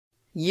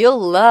You'll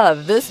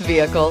love this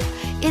vehicle.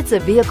 It's a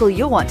vehicle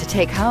you'll want to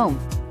take home.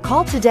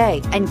 Call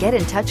today and get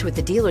in touch with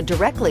the dealer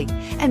directly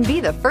and be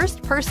the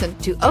first person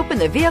to open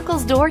the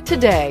vehicle's door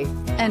today,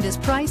 and is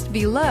priced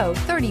below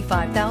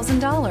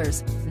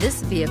 $35,000.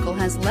 This vehicle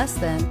has less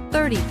than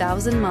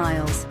 30,000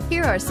 miles.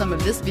 Here are some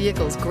of this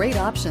vehicle's great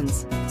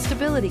options: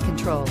 stability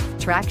control,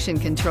 traction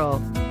control,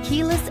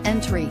 keyless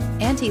entry,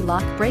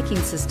 anti-lock braking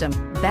system,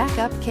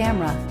 backup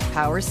camera,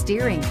 power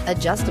steering,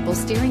 adjustable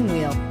steering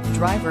wheel,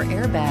 driver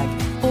airbag,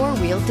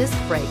 four-wheel disc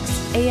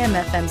brakes,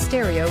 AM/FM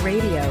stereo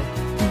radio.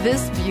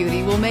 This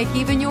beauty will make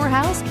even your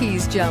house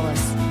keys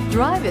jealous.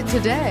 Drive it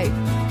today.